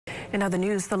In other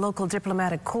news, the local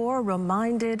diplomatic corps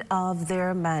reminded of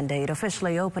their mandate.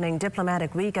 Officially opening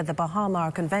Diplomatic Week at the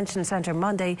Baha-Mar Convention Center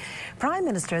Monday, Prime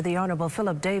Minister the Honorable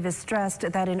Philip Davis stressed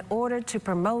that in order to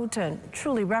promote and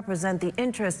truly represent the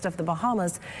interests of the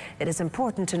Bahamas, it is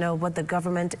important to know what the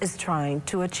government is trying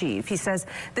to achieve. He says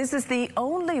this is the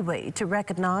only way to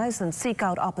recognize and seek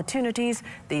out opportunities,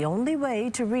 the only way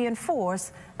to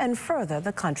reinforce and further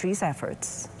the country's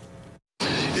efforts.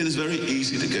 It is very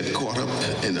easy to get caught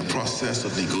up in the process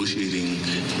of negotiating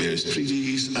various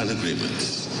treaties and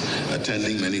agreements,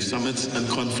 attending many summits and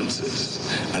conferences,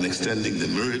 and extending the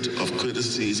myriad of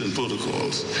courtesies and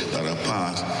protocols that are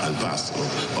part and parcel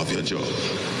of your job.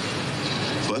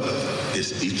 But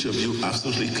is each of you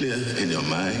absolutely clear in your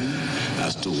mind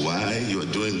as to why you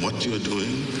are doing what you are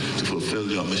doing to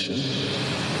fulfill your mission?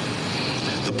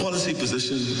 The policy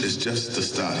position is just the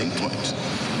starting point.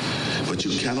 But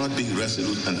you cannot be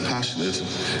resolute and passionate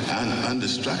and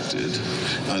undistracted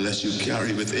unless you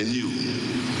carry within you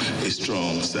a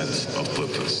strong sense of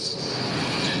purpose.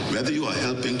 Whether you are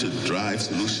helping to drive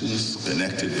solutions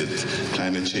connected with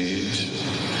climate change,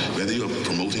 whether you are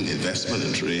promoting investment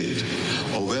and trade,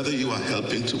 or whether you are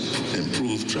helping to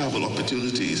improve travel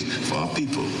opportunities for our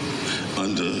people,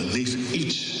 underneath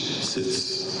each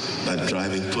sits that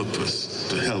driving purpose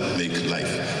to help make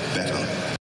life better.